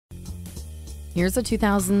Here's a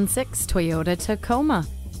 2006 Toyota Tacoma.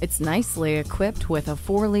 It's nicely equipped with a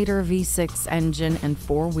 4-liter V6 engine and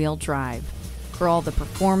 4-wheel drive for all the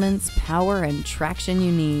performance, power, and traction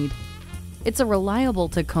you need. It's a reliable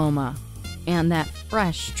Tacoma and that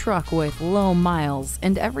fresh truck with low miles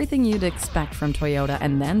and everything you'd expect from Toyota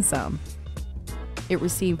and then some. It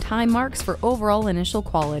received high marks for overall initial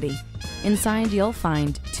quality. Inside you'll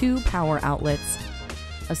find 2 power outlets,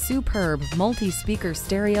 a superb multi-speaker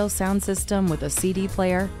stereo sound system with a CD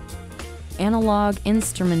player, analog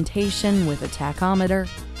instrumentation with a tachometer.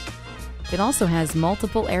 It also has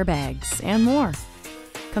multiple airbags and more.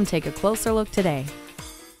 Come take a closer look today.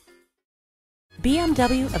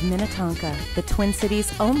 BMW of Minnetonka, the Twin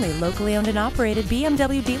Cities' only locally owned and operated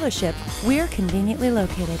BMW dealership. We're conveniently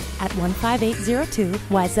located at 15802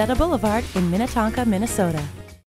 Wayzata Boulevard in Minnetonka, Minnesota.